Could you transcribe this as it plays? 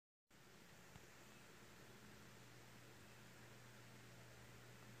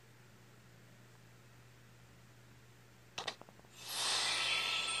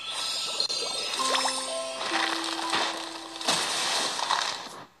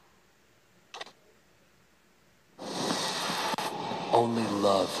Only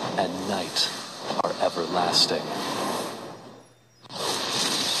love and night are everlasting.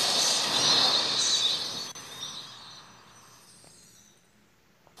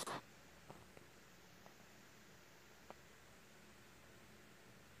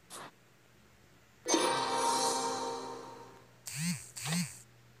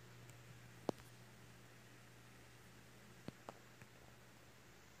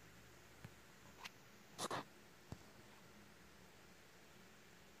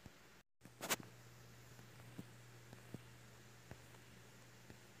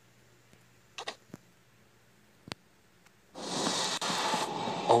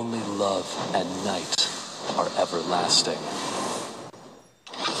 Only love and night are everlasting.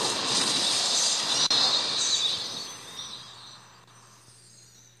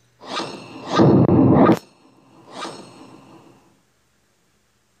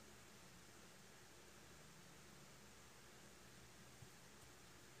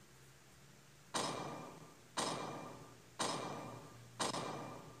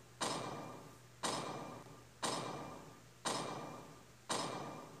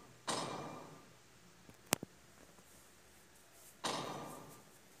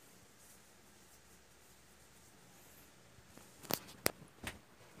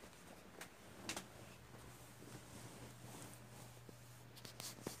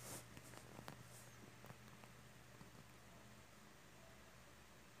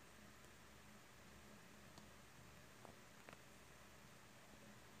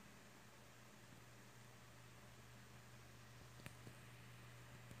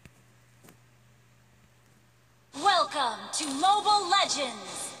 Welcome to Mobile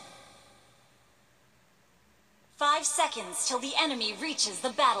Legends! 5 seconds till the enemy reaches the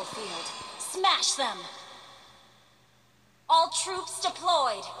battlefield. Smash them! All troops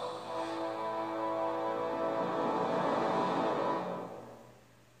deployed!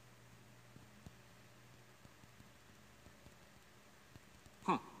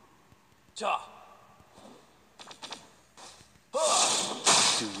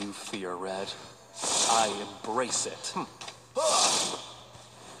 Do you fear red? I embrace it.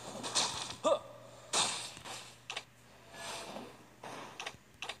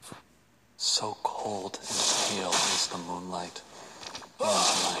 So cold and pale is the moonlight, and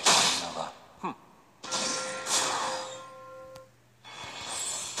my Carmilla.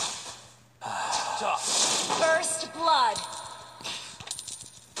 First blood!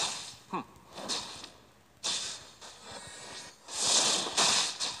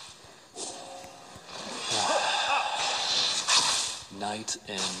 Night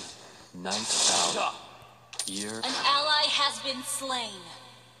in, night out, year... An ally has been slain.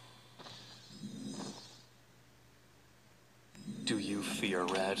 Do you fear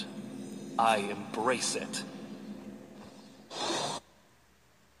red? I embrace it.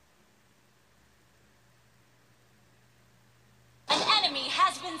 An enemy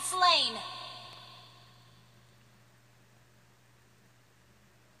has been slain.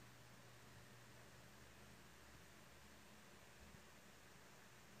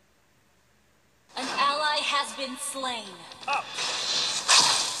 An ally has been slain.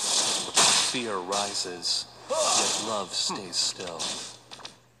 Fear rises, yet love stays still.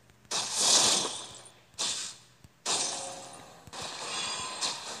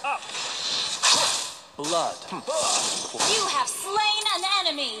 Blood. You have slain an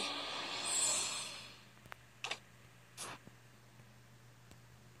enemy.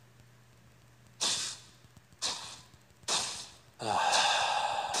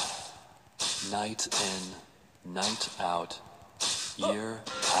 Night in, night out, year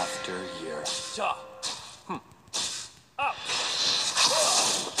after year.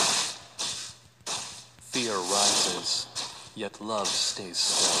 Fear rises, yet love stays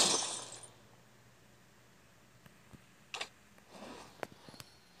still.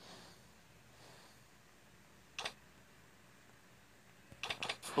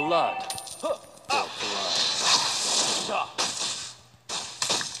 Blood. For blood.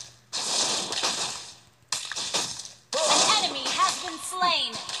 An enemy has been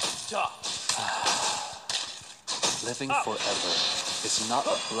slain. Living forever is not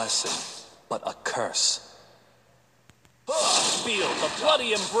a blessing, but a curse. Feel the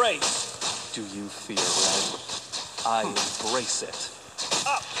bloody embrace. Do you fear red? I embrace it.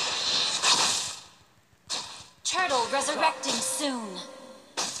 Turtle resurrecting soon.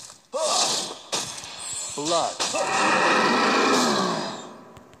 Blood.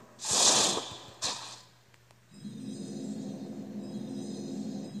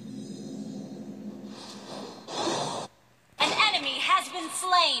 An enemy has been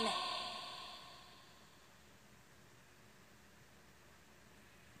slain.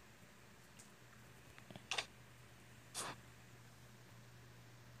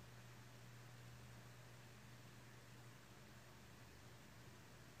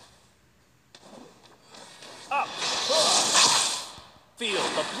 Feel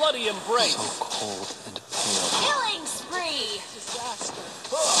the bloody embrace. So cold and pale. Killing spree! Disaster.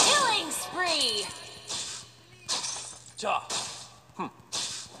 Killing spree! Ja.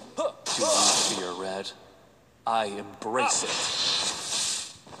 Do you fear red? I embrace it.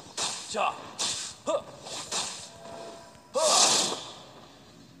 Ja.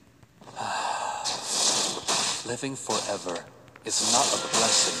 Living forever is not a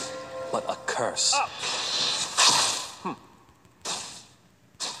blessing, but a curse.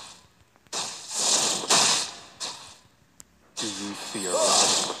 Do you fear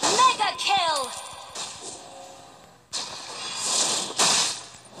red? Mega kill!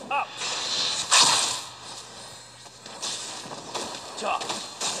 Up. Ja.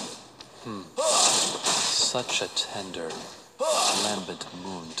 Such a tender, lambent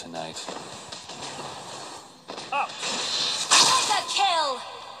moon tonight. Up. Mega kill!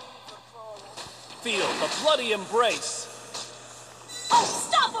 Feel the bloody embrace.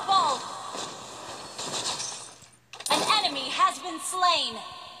 Unstoppable! An enemy has been slain.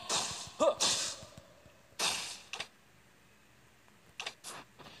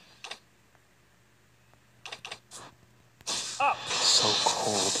 Up. So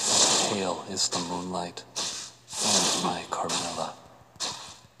cold and pale is the moonlight, and my Carmilla.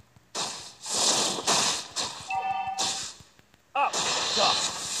 Up. Ja.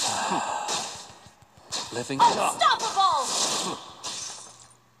 Living Unstoppable!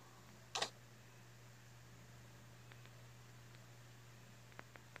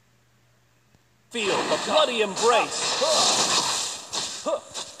 Feel the bloody embrace.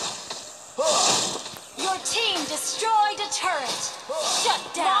 Your team destroyed a turret.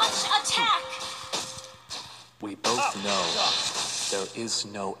 Shut down. Launch attack. we both know there is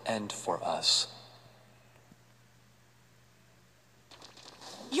no end for us.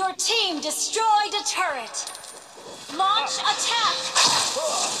 Your team destroyed a turret. Launch attack.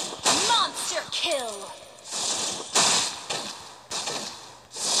 Monster kill.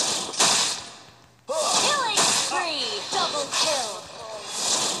 Killing spree. Double kill.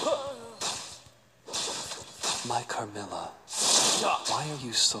 My Carmilla, Ja. why are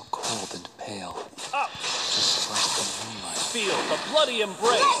you so cold and pale? Up. Just like the moonlight. Feel the bloody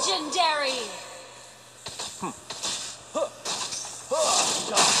embrace. Legendary.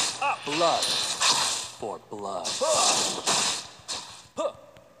 Ja. Up. Blood for blood.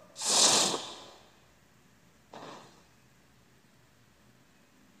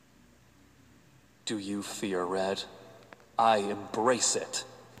 Do you fear red? I embrace it.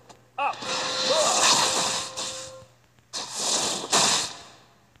 Up.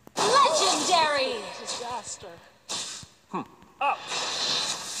 Legendary. Disaster. Up.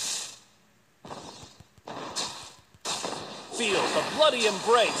 Feel the bloody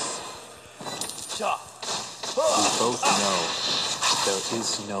embrace. Ja. We both know there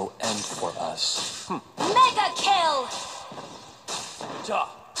is no end for us. Mega kill. Ja.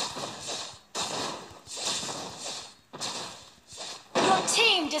 Your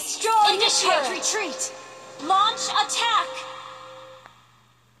team destroyed the turret. Retreat. Launch attack.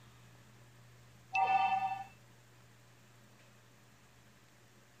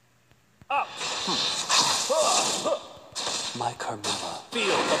 Up. My Carmilla,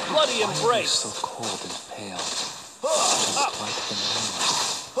 Feel the bloody why are you embrace. so cold and pale? Just like the moonlight.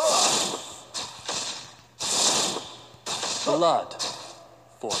 Blood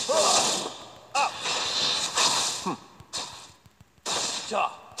for blood. Up. Ja.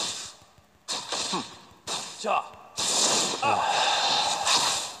 Ja.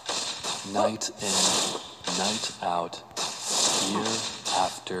 Night in, night out, year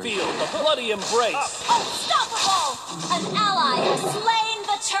after Feel the bloody embrace. Unstoppable! An ally has slain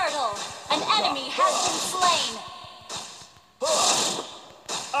the turtle. An enemy has been slain.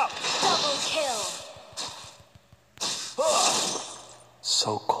 Up. Double kill.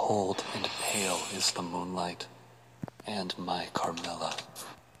 So cold and pale is the moonlight, and my Carmilla.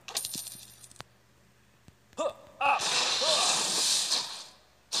 Up.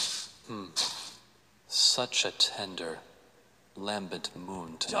 Such a tender, lambent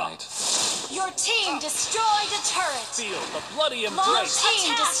moon tonight. Your team destroyed a turret. Feel the bloody Launch embrace.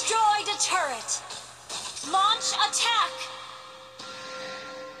 team destroyed a turret. Launch attack.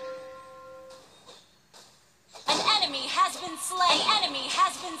 An enemy has been slain. An enemy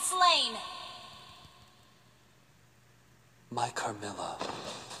has been slain. My Carmilla,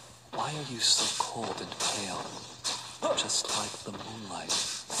 why are you so cold and pale? Just like the moonlight.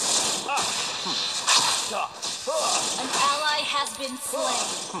 Ja. An ally has been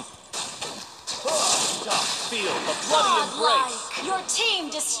slain. Ja. Feel the bloody embrace. Godlike. Your team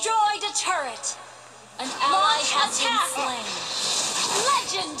destroyed a turret. An ally has been slain.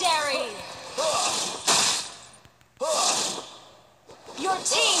 Legendary! Your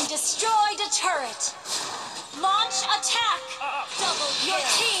team destroyed a turret. Launch attack! Double kill. Your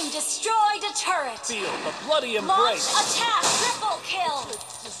team destroyed a turret. Feel the bloody Launch embrace. attack! Triple kill!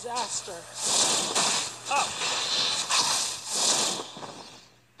 Disaster. Up.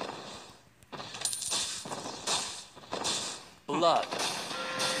 Blood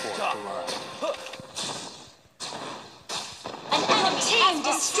for blood. An enemy team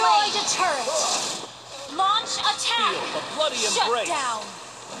destroyed a turret. Launch attack! Feel the bloody Shut embrace. down!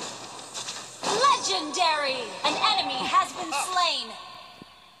 Legendary! An enemy has been slain.